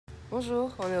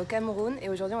Bonjour, on est au Cameroun et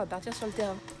aujourd'hui on va partir sur le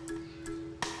terrain.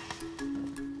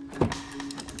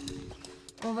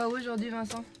 On va où aujourd'hui,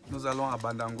 Vincent? Nous allons à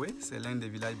Bandangoué, c'est l'un des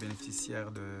villages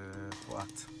bénéficiaires de POAT.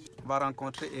 On va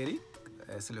rencontrer Eric,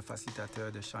 c'est le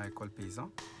facilitateur des champs écoles paysans.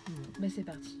 Ben c'est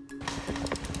parti.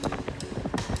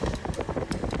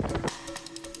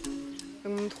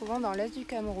 Nous nous trouvons dans l'est du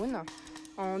Cameroun.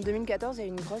 En 2014, il y a eu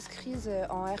une grosse crise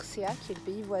en RCA, qui est le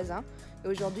pays voisin. Et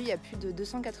aujourd'hui, il y a plus de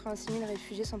 286 000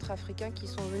 réfugiés centrafricains qui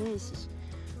sont venus ici.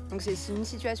 Donc c'est une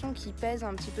situation qui pèse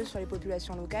un petit peu sur les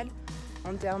populations locales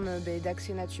en termes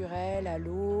d'accès naturel, à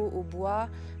l'eau, au bois.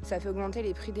 Ça fait augmenter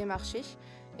les prix des marchés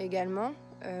également,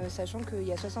 sachant qu'il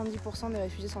y a 70% des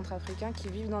réfugiés centrafricains qui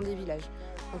vivent dans des villages.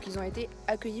 Donc ils ont été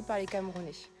accueillis par les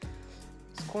Camerounais.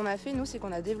 Ce qu'on a fait, nous, c'est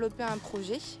qu'on a développé un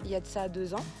projet il y a de ça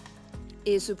 2 ans.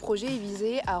 Et ce projet est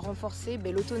visé à renforcer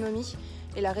l'autonomie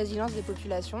et la résilience des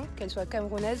populations, qu'elles soient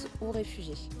camerounaises ou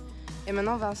réfugiées. Et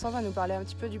maintenant, Vincent va nous parler un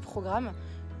petit peu du programme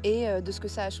et de ce que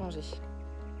ça a changé.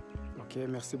 Ok,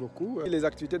 merci beaucoup. Les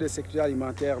activités de sécurité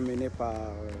alimentaire menées par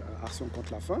Action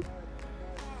contre la faim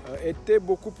étaient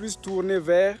beaucoup plus tournées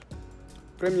vers,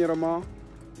 premièrement,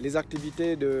 les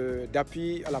activités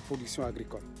d'appui à la production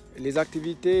agricole, les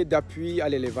activités d'appui à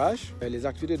l'élevage, les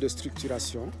activités de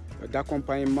structuration,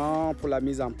 d'accompagnement pour la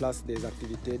mise en place des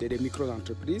activités des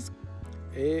micro-entreprises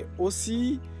et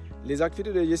aussi les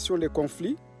activités de gestion des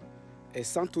conflits et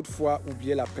sans toutefois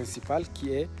oublier la principale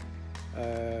qui est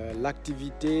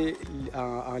l'activité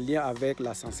en lien avec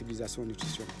la sensibilisation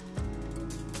nutritionnelle.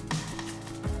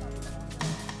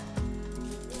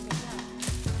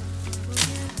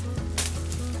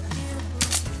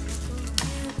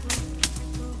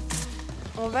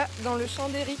 On va dans le champ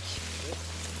d'Eric.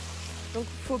 Donc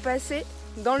il faut passer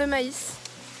dans le maïs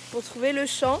pour trouver le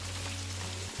champ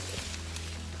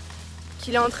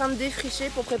qu'il est en train de défricher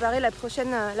pour préparer la prochaine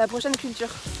culture.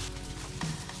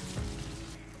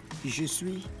 Je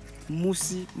suis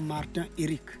Moussi Martin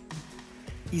Eric.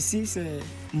 Ici, c'est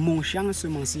mon champ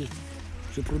semencier.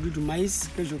 Je produis du maïs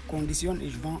que je conditionne et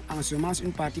je vends en semence,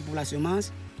 une partie pour la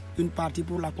semence, une partie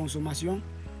pour la consommation.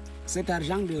 Cet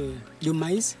argent de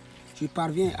maïs, je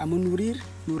parviens à me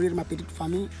nourrir ma petite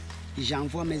famille.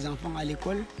 J'envoie mes enfants à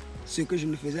l'école, ce que je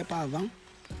ne faisais pas avant.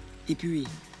 Et puis,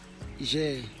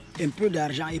 j'ai un peu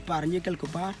d'argent épargné quelque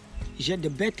part. J'ai des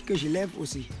bêtes que je lève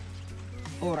aussi.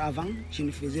 Or, avant, je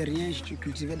ne faisais rien. Je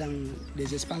cultivais dans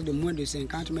des espaces de moins de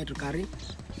 50 mètres carrés.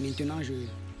 Maintenant,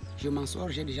 je m'en sors.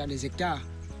 J'ai déjà des hectares.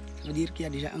 Ça veut dire qu'il y a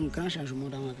déjà un grand changement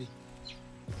dans ma vie.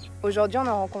 Aujourd'hui, on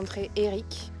a rencontré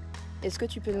Eric. Est-ce que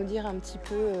tu peux nous dire un petit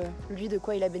peu, lui, de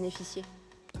quoi il a bénéficié?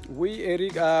 Oui,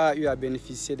 Eric a eu à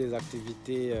bénéficier des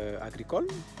activités agricoles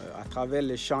à travers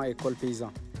les champs écoles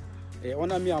paysans. Et on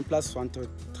a mis en place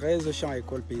 73 champs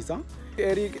écoles paysans.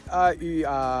 Eric a eu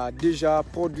à déjà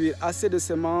produire assez de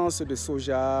semences de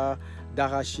soja,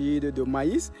 d'arachide, de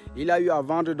maïs. Il a eu à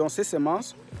vendre donc ces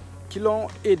semences qui l'ont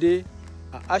aidé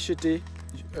à acheter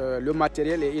le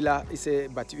matériel et il s'est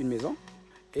bâti une maison.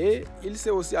 Et il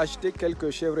s'est aussi acheté quelques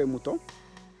chèvres et moutons.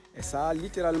 Et ça a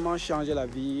littéralement changé la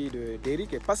vie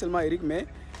d'Eric, et pas seulement Eric, mais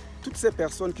toutes ces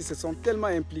personnes qui se sont tellement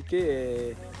impliquées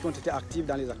et qui ont été actives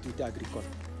dans les activités agricoles.